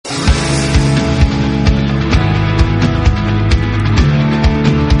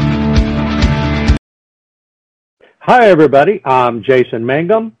Hi, everybody. I'm Jason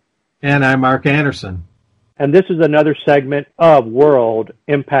Mangum, And I'm Mark Anderson. and this is another segment of World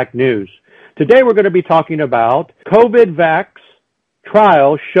Impact News. Today, we're going to be talking about COVID vax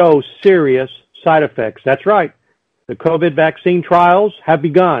trials show serious side effects. That's right. The COVID vaccine trials have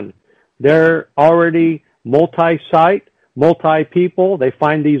begun. They're already multi-site, multi-people. They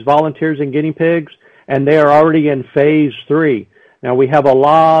find these volunteers and guinea pigs, and they are already in phase 3. Now, we have a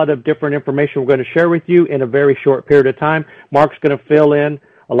lot of different information we're going to share with you in a very short period of time. Mark's going to fill in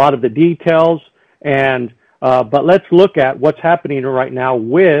a lot of the details, but let's look at what's happening right now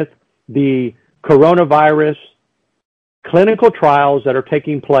with the coronavirus clinical trials that are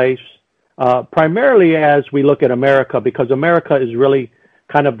taking place, primarily as we look at America, because America is really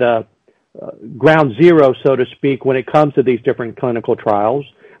kind of the ground zero, so to speak, when it comes to these different clinical trials.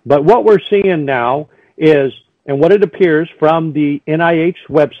 But what we're seeing now is, and what it appears from the NIH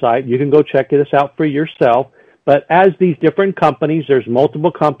website, you can go check this out for yourself, but as these different companies, there's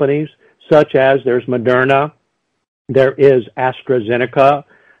multiple companies, such as there's Moderna, there is AstraZeneca,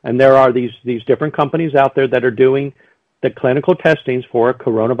 and there are these different companies out there that are doing the clinical testings for a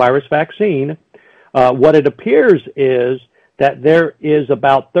coronavirus vaccine. What it appears is that there is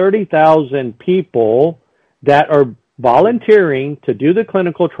about 30,000 people that are volunteering to do the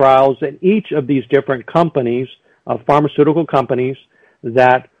clinical trials in each of these different companies, pharmaceutical companies,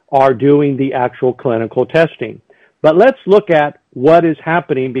 that are doing the actual clinical testing. But let's look at what is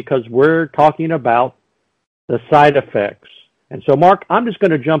happening, because we're talking about the side effects. And so, Mark, I'm just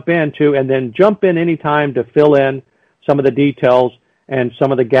going to jump into, and then jump in anytime to fill in some of the details and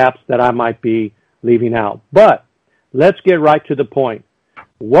some of the gaps that I might be leaving out. But let's get right to the point.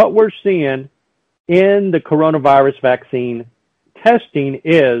 What we're seeing in the coronavirus vaccine testing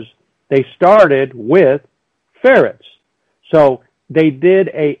is they started with ferrets. So they did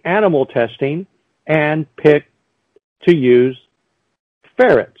an animal testing and picked to use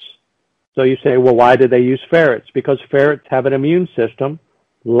ferrets. So you say, well, why did they use ferrets? Because ferrets have an immune system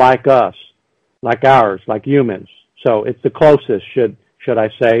like us, like ours, like humans. So it's the closest, should I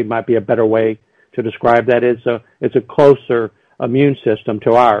say, might be a better way to describe that. It's a closer immune system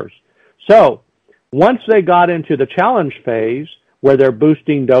to ours. So once they got into the challenge phase, where they're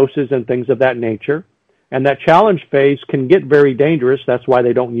boosting doses and things of that nature, and that challenge phase can get very dangerous. That's why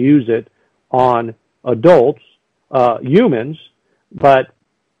they don't use it on adults, humans, but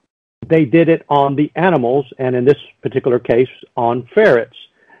they did it on the animals, and in this particular case, on ferrets.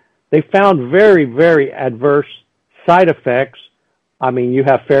 They found very, very adverse side effects. I mean, you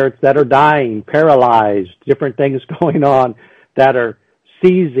have ferrets that are dying, paralyzed, different things going on that are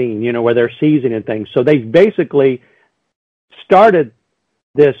seizing, where they're seizing and things. So they basically started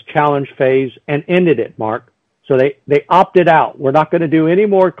this challenge phase and ended it, Mark. So they opted out. We're not going to do any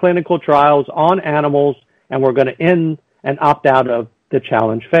more clinical trials on animals, and we're going to end and opt out of the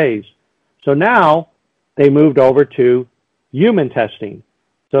challenge phase. So now they moved over to human testing.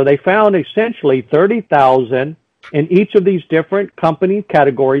 So they found essentially 30,000 in each of these different company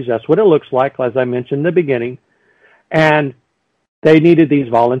categories. That's what it looks like, as I mentioned in the beginning. And they needed these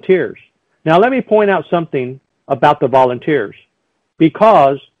volunteers. Now, let me point out something about the volunteers,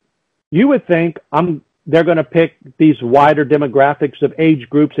 because you would think they're going to pick these wider demographics of age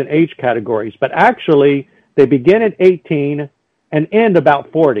groups and age categories, but actually they begin at 18 and end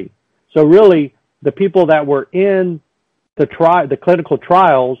about 40. So really, the people that were in the clinical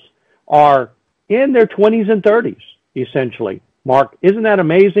trials are in their 20s and 30s, essentially. Mark, isn't that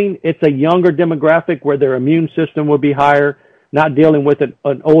amazing? It's a younger demographic where their immune system would be higher, not dealing with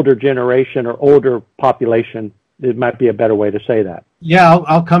an older generation or older population. It might be a better way to say that. Yeah,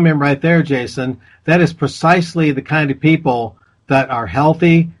 I'll come in right there, Jason. That is precisely the kind of people that are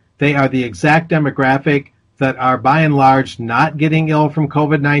healthy. They are the exact demographic that are, by and large, not getting ill from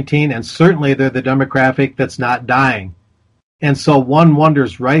COVID-19, and certainly they're the demographic that's not dying. And so one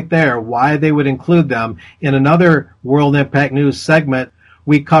wonders right there why they would include them. In another World Impact News segment,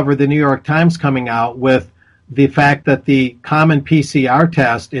 we cover the New York Times coming out with the fact that the common PCR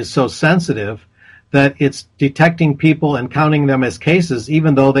test is so sensitive that it's detecting people and counting them as cases,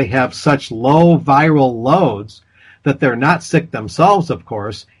 even though they have such low viral loads that they're not sick themselves, of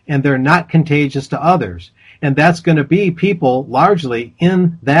course, and they're not contagious to others. And that's going to be people largely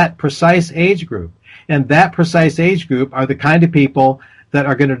in that precise age group. And that precise age group are the kind of people that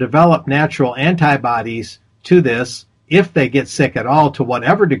are going to develop natural antibodies to this if they get sick at all, to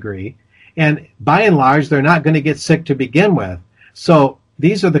whatever degree. And by and large, they're not going to get sick to begin with. So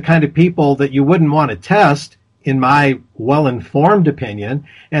these are the kind of people that you wouldn't want to test, in my well-informed opinion.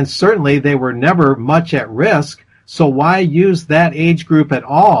 And certainly they were never much at risk. So why use that age group at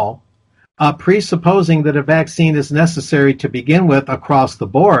all presupposing that a vaccine is necessary to begin with across the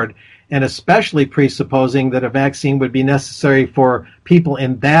board, and especially presupposing that a vaccine would be necessary for people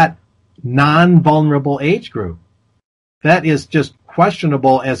in that non-vulnerable age group. That is just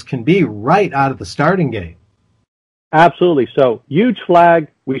questionable as can be right out of the starting gate. Absolutely. So, huge flag.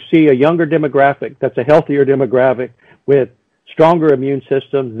 We see a younger demographic that's a healthier demographic with stronger immune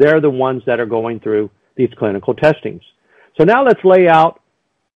systems. They're the ones that are going through these clinical testings. So now let's lay out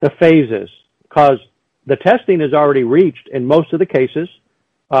the phases, because the testing is already reached in most of the cases,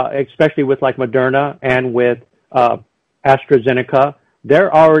 especially with like Moderna and with AstraZeneca.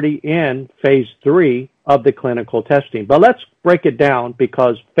 They're already in phase 3 of the clinical testing. But let's break it down,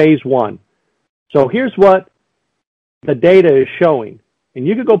 because phase 1. So here's what the data is showing. And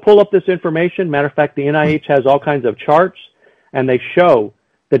you can go pull up this information. Matter of fact, the NIH has all kinds of charts, and they show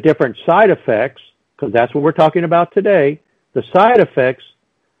the different side effects, because that's what we're talking about today, the side effects,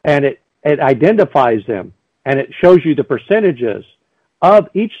 and it identifies them, and it shows you the percentages of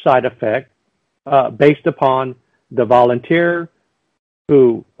each side effect based upon the volunteer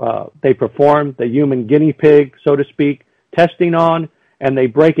who they perform the human guinea pig, so to speak, testing on, and they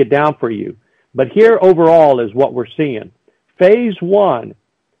break it down for you. But here overall is what we're seeing. Phase 1,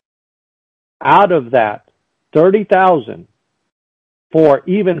 out of that 30,000,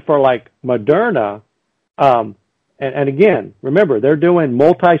 even for like Moderna, and again, remember, they're doing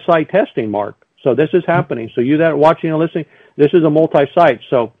multi-site testing, Mark. So this is happening. So you that are watching and listening, this is a multi-site.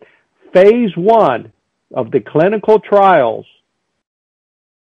 So phase 1 of the clinical trials,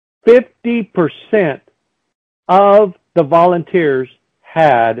 50% of the volunteers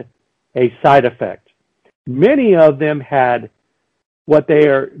had a side effect. Many of them had what they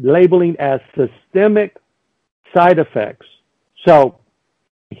are labeling as systemic side effects. So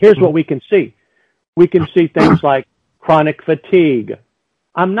here's what we can see. We can see things like chronic fatigue.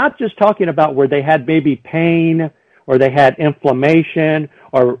 I'm not just talking about where they had maybe pain or they had inflammation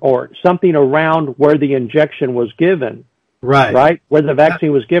or something around where the injection was given, right? Where the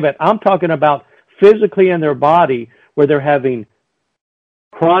vaccine was given. I'm talking about physically in their body where they're having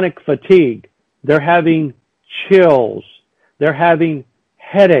chronic fatigue. They're having chills. They're having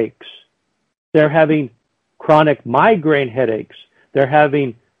headaches. They're having chronic migraine headaches. They're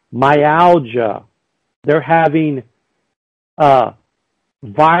having myalgia. They're having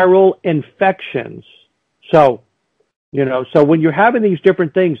viral infections. So, so when you're having these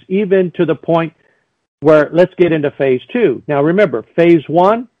different things, even to the point where let's get into phase 2. Now remember, phase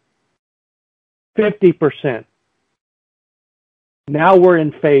 1, 50%. Now we're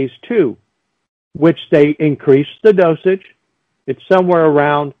in phase 2, which they increase the dosage. It's somewhere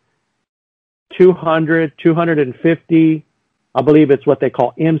around 200, 250. I believe it's what they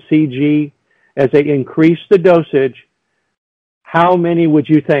call MCG. As they increase the dosage, how many would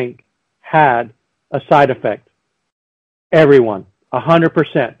you think had a side effect? Everyone,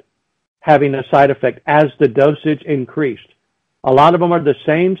 100% having a side effect as the dosage increased. A lot of them are the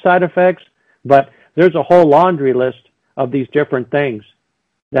same side effects, but there's a whole laundry list of these different things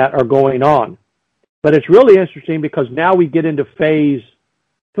that are going on. But it's really interesting because now we get into phase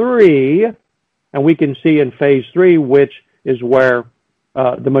 3, and we can see in phase 3, which is where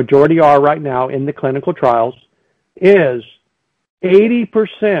the majority are right now in the clinical trials, is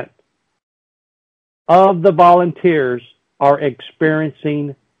 80% of the volunteers are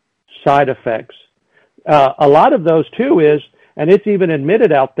experiencing side effects. A lot of those, too, is, and it's even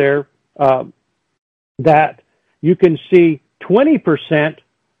admitted out there, that you can see 20%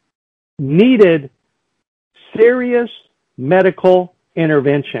 needed serious medical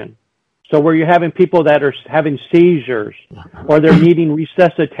intervention. So where you're having people that are having seizures or they're needing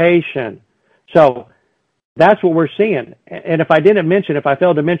resuscitation. So that's what we're seeing. And if I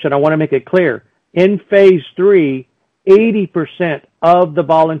failed to mention, I want to make it clear. In phase 3, 80% of the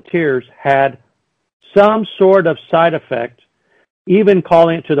volunteers had some sort of side effect, even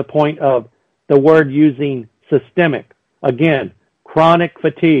calling it to the point of the word using systemic. Again, chronic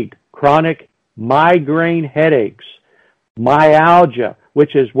fatigue, chronic migraine headaches, myalgia,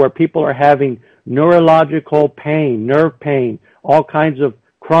 which is where people are having neurological pain, nerve pain, all kinds of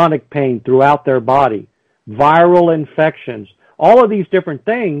chronic pain throughout their body, viral infections, all of these different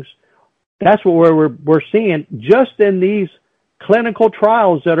things. That's what we're seeing just in these clinical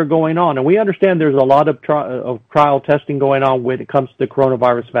trials that are going on. And we understand there's a lot of trial testing going on when it comes to the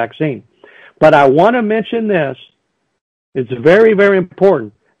coronavirus vaccine. But I want to mention this. It's very, very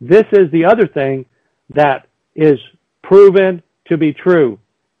important. This is the other thing that is proven to be true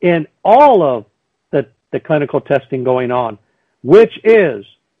in all of the clinical testing going on, which is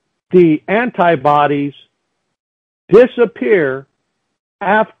the antibodies disappear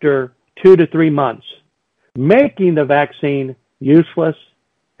after 2 to 3 months, making the vaccine useless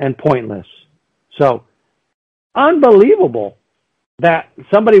and pointless. So, unbelievable that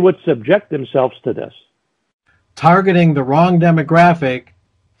somebody would subject themselves to this. Targeting the wrong demographic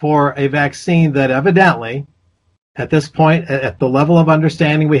for a vaccine that evidently, at this point, at the level of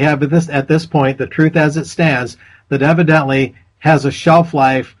understanding we have at this point, the truth as it stands, that evidently has a shelf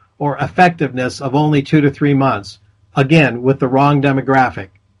life or effectiveness of only 2 to 3 months, again, with the wrong demographic.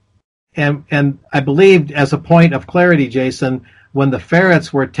 And I believed, as a point of clarity, Jason, when the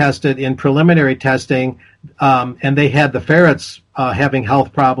ferrets were tested in preliminary testing, and they had the ferrets having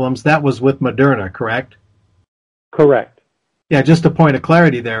health problems, that was with Moderna, correct? Correct. Yeah, just a point of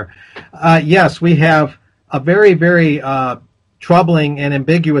clarity there. Yes, we have a very, very troubling and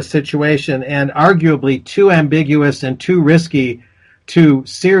ambiguous situation, and arguably too ambiguous and too risky to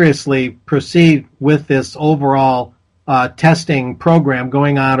seriously proceed with this overall testing program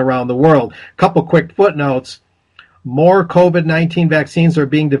going on around the world. A couple quick footnotes. More COVID-19 vaccines are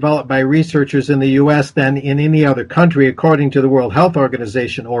being developed by researchers in the U.S. than in any other country, according to the World Health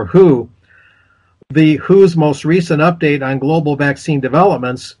Organization, or WHO. The WHO's most recent update on global vaccine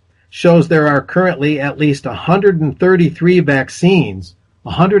developments shows there are currently at least 133 vaccines,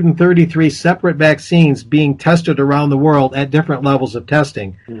 133 separate vaccines being tested around the world at different levels of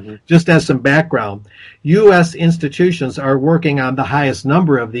testing. Mm-hmm. Just as some background, U.S. institutions are working on the highest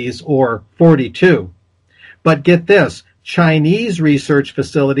number of these, or 42. But get this, Chinese research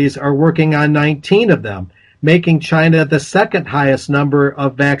facilities are working on 19 of them, making China the second highest number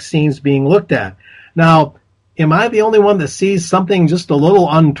of vaccines being looked at. Now, am I the only one that sees something just a little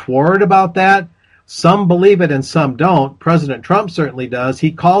untoward about that? Some believe it and some don't. President Trump certainly does.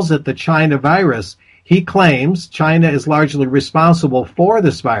 He calls it the China virus. He claims China is largely responsible for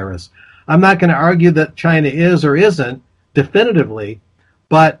this virus. I'm not going to argue that China is or isn't definitively,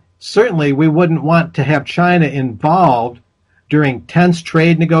 but certainly we wouldn't want to have China involved during tense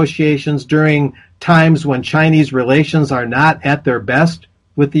trade negotiations, during times when Chinese relations are not at their best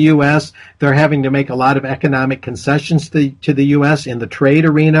with the U.S. They're having to make a lot of economic concessions to the U.S. in the trade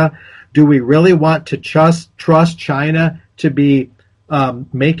arena. Do we really want to trust China to be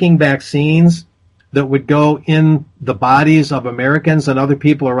making vaccines that would go in the bodies of Americans and other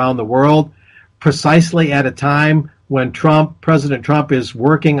people around the world precisely at a time when President Trump is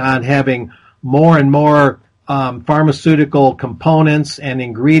working on having more and more pharmaceutical components and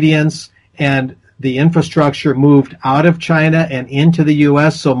ingredients and the infrastructure moved out of China and into the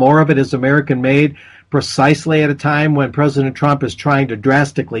U.S., so more of it is American-made, precisely at a time when President Trump is trying to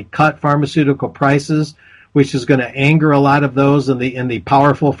drastically cut pharmaceutical prices, which is going to anger a lot of those in the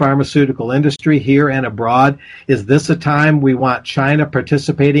powerful pharmaceutical industry here and abroad. Is this a time we want China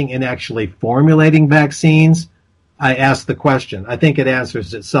participating in actually formulating vaccines? I ask the question. I think it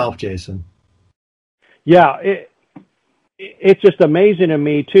answers itself, Jason. Yeah, it's just amazing to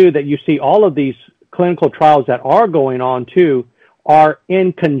me, too, that you see all of these clinical trials that are going on, too, are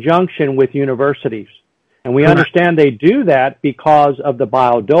in conjunction with universities. And we understand they do that because of the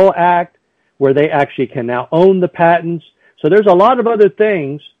Bayh-Dole Act, where they actually can now own the patents. So there's a lot of other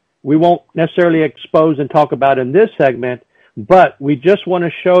things we won't necessarily expose and talk about in this segment, but we just want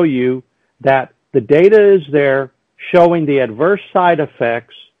to show you that the data is there showing the adverse side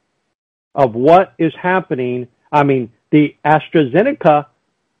effects of what is happening. I mean, the AstraZeneca,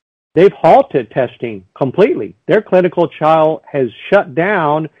 they've halted testing completely. Their clinical trial has shut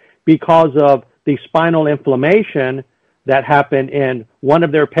down because of the spinal inflammation that happened in one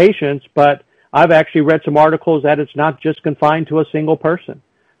of their patients, but I've actually read some articles that it's not just confined to a single person.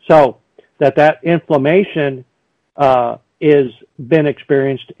 So that inflammation is been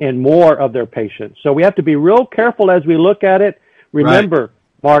experienced in more of their patients. So we have to be real careful as we look at it. Remember, right,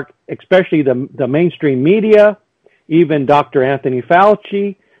 Mark, especially the mainstream media, even Dr. Anthony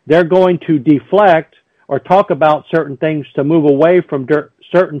Fauci, they're going to deflect or talk about certain things to move away from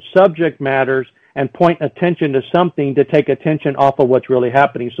certain subject matters and point attention to something to take attention off of what's really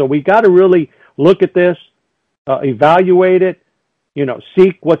happening. So we got to really look at this, evaluate it,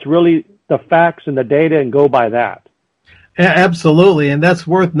 seek what's really the facts and the data and go by that. Absolutely, and that's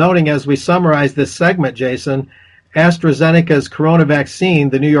worth noting as we summarize this segment, Jason. AstraZeneca's corona vaccine,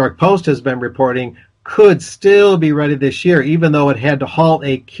 the New York Post has been reporting, could still be ready this year, even though it had to halt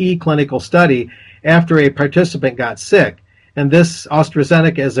a key clinical study after a participant got sick. And this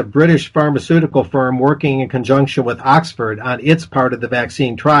AstraZeneca is a British pharmaceutical firm working in conjunction with Oxford on its part of the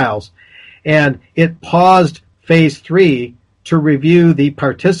vaccine trials. And it paused phase 3 to review the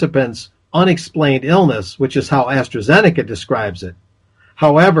participants' unexplained illness, which is how AstraZeneca describes it.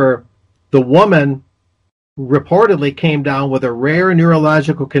 However, the woman reportedly came down with a rare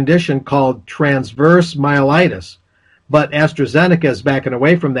neurological condition called transverse myelitis. But AstraZeneca is backing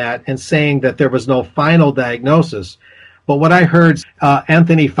away from that and saying that there was no final diagnosis. But what I heard,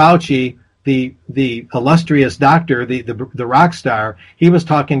 Anthony Fauci, the illustrious doctor, the rock star, he was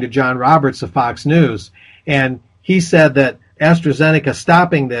talking to John Roberts of Fox News, and he said that AstraZeneca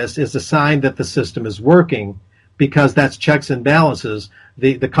stopping this is a sign that the system is working, because that's checks and balances.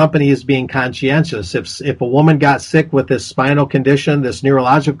 The company is being conscientious. If a woman got sick with this spinal condition, this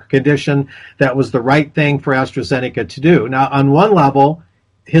neurological condition, that was the right thing for AstraZeneca to do. Now, on one level,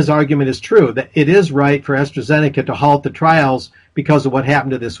 his argument is true, that it is right for AstraZeneca to halt the trials because of what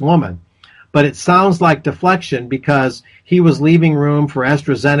happened to this woman. But it sounds like deflection, because he was leaving room for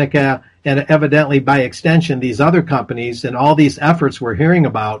AstraZeneca and evidently by extension these other companies and all these efforts we're hearing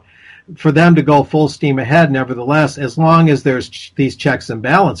about, for them to go full steam ahead, nevertheless, as long as there's these checks and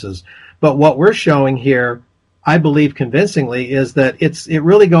balances. But what we're showing here, I believe convincingly, is that it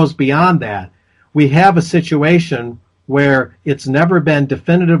really goes beyond that. We have a situation where it's never been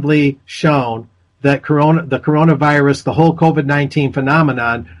definitively shown that the coronavirus, the whole COVID-19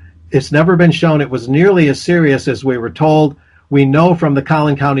 phenomenon, it's never been shown it was nearly as serious as we were told. We know from the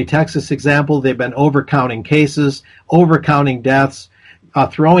Collin County, Texas example, they've been overcounting cases, overcounting deaths,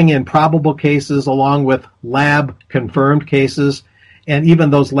 throwing in probable cases along with lab-confirmed cases. And even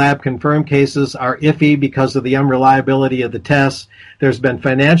those lab-confirmed cases are iffy because of the unreliability of the tests. There's been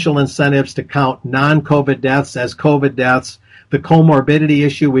financial incentives to count non-COVID deaths as COVID deaths. The comorbidity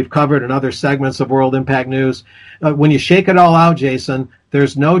issue we've covered in other segments of World Impact News. When you shake it all out, Jason,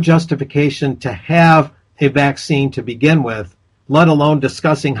 there's no justification to have a vaccine to begin with, let alone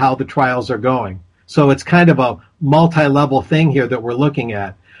discussing how the trials are going. So it's kind of a multi-level thing here that we're looking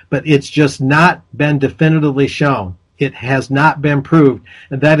at, but it's just not been definitively shown. It has not been proved,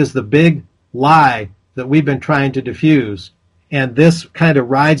 and that is the big lie that we've been trying to diffuse. And this kind of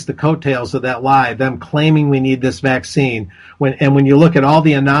rides the coattails of that lie, them claiming we need this vaccine. When you look at all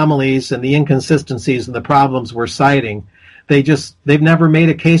the anomalies and the inconsistencies and the problems we're citing, they've never made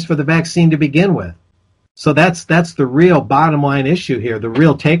a case for the vaccine to begin with. So that's the real bottom line issue here, the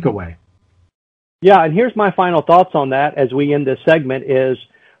real takeaway. Yeah, and here's my final thoughts on that as we end this segment is,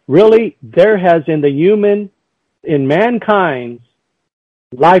 really, there has in mankind's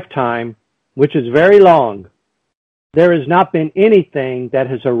lifetime, which is very long, there has not been anything that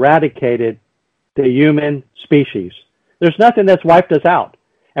has eradicated the human species. There's nothing that's wiped us out.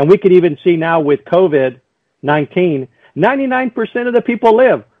 And we could even see now with COVID-19, 99% of the people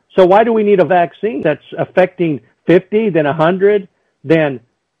live. So why do we need a vaccine that's affecting 50, then 100, then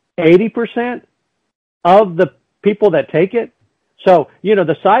 80% of the people that take it? So,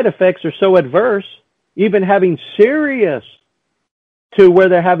 the side effects are so adverse, even having serious, to where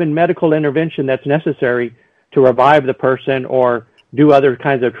they're having medical intervention that's necessary to revive the person or do other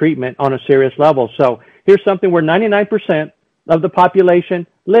kinds of treatment on a serious level. So here's something where 99% of the population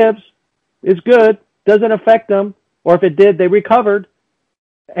lives, is good, doesn't affect them, or if it did, they recovered.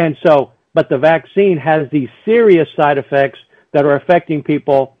 And so, but the vaccine has these serious side effects that are affecting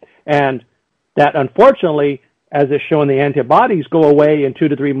people, and that unfortunately, as it's showing, the antibodies go away in 2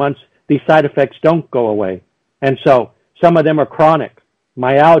 to 3 months. These side effects don't go away. And so some of them are chronic,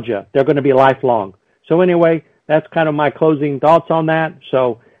 myalgia. They're going to be lifelong. So anyway, that's kind of my closing thoughts on that.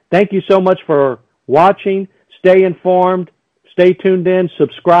 So thank you so much for watching. Stay informed. Stay tuned in.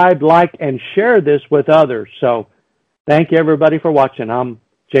 Subscribe, like, and share this with others. So thank you, everybody, for watching. I'm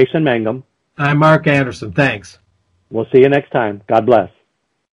Jason Mangum. I'm Mark Anderson. Thanks. We'll see you next time. God bless.